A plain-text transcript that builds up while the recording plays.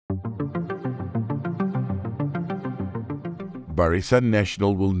Barisan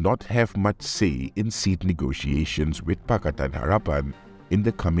Nasional will not have much say in seat negotiations with Pakatan Harapan in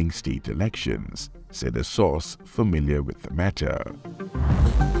the coming state elections, said a source familiar with the matter.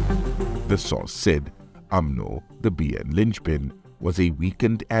 The source said Umno, the BN linchpin, was a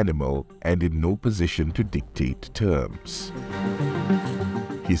weakened animal and in no position to dictate terms.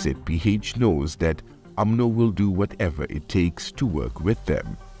 He said PH knows that Umno will do whatever it takes to work with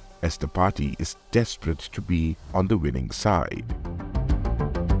them, as the party is desperate to be on the winning side.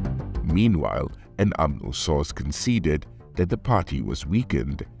 Meanwhile, an Umno source conceded that the party was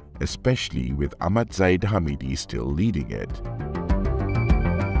weakened, especially with Ahmad Zaid Hamidi still leading it.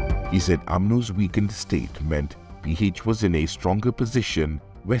 He said Umno's weakened state meant PH was in a stronger position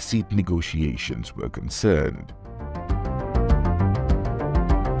where seat negotiations were concerned.